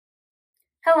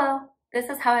Hello, this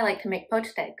is how I like to make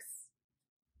poached eggs.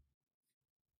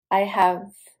 I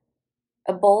have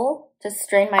a bowl to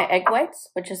strain my egg whites,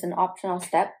 which is an optional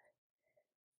step,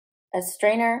 a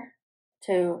strainer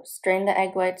to strain the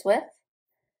egg whites with,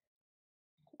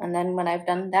 and then when I've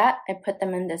done that, I put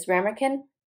them in this ramekin,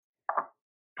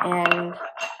 and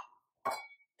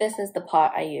this is the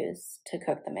pot I use to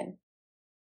cook them in.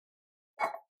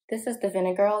 This is the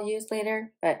vinegar I'll use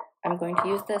later, but I'm going to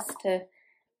use this to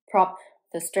prop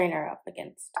the strainer up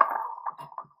against.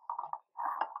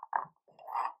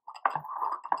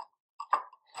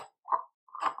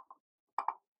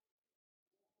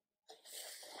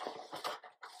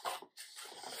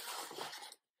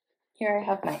 Here I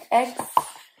have my eggs.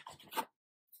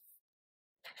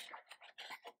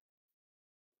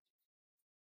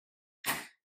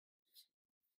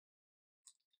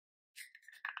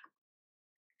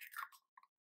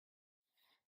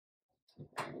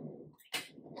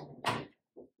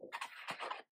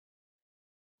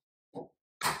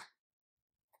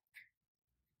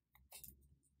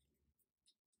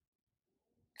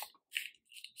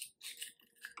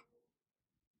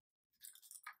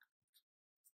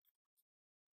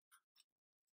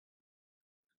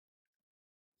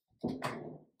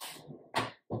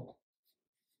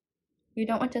 You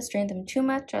don't want to strain them too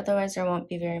much, otherwise there won't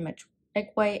be very much egg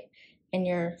white in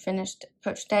your finished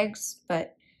poached eggs,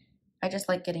 but I just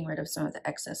like getting rid of some of the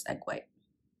excess egg white.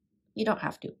 You don't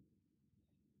have to.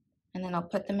 And then I'll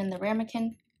put them in the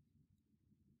ramekin.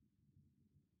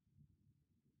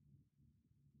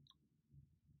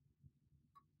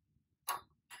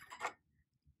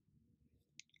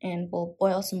 And we'll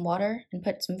boil some water and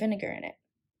put some vinegar in it.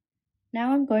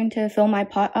 Now I'm going to fill my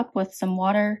pot up with some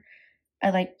water. I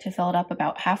like to fill it up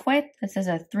about halfway. This is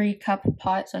a 3-cup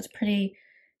pot, so it's pretty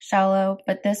shallow,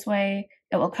 but this way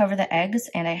it will cover the eggs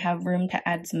and I have room to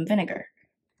add some vinegar.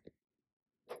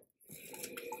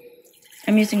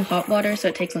 I'm using hot water, so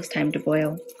it takes less time to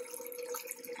boil.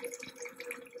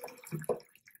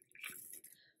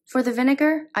 For the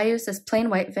vinegar, I use this plain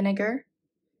white vinegar.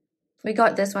 We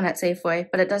got this one at Safeway,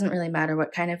 but it doesn't really matter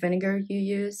what kind of vinegar you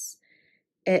use.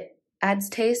 It adds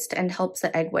taste and helps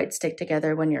the egg whites stick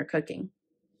together when you're cooking.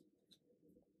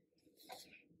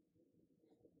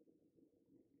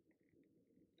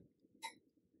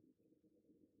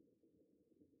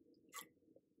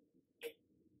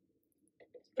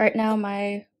 Right now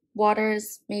my water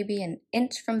is maybe an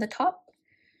inch from the top,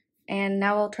 and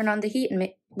now I'll turn on the heat and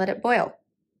let it boil.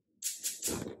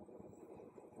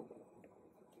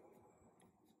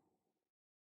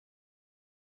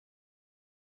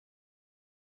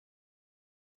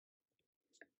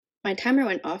 My timer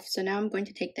went off, so now I'm going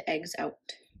to take the eggs out.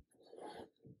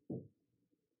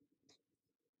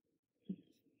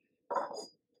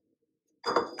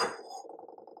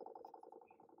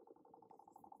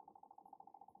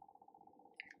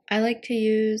 I like to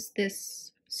use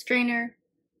this strainer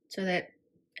so that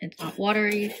it's not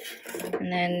watery,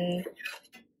 and then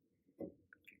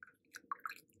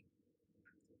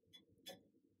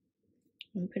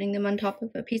I'm putting them on top of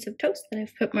a piece of toast that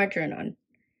I've put margarine on.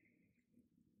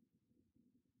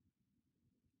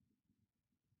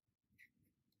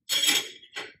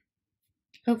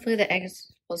 Hopefully the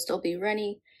eggs will still be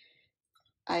runny.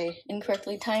 I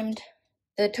incorrectly timed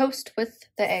the toast with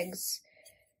the eggs,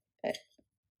 but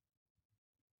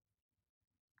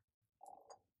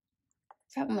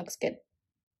that one looks good.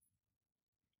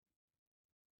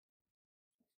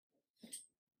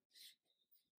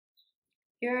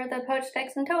 Here are the poached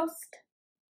eggs and toast.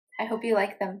 I hope you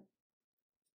like them.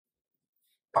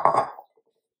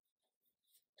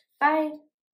 Bye.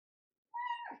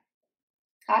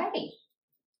 Hi.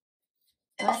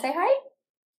 You want to say hi?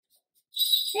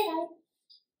 Say hi.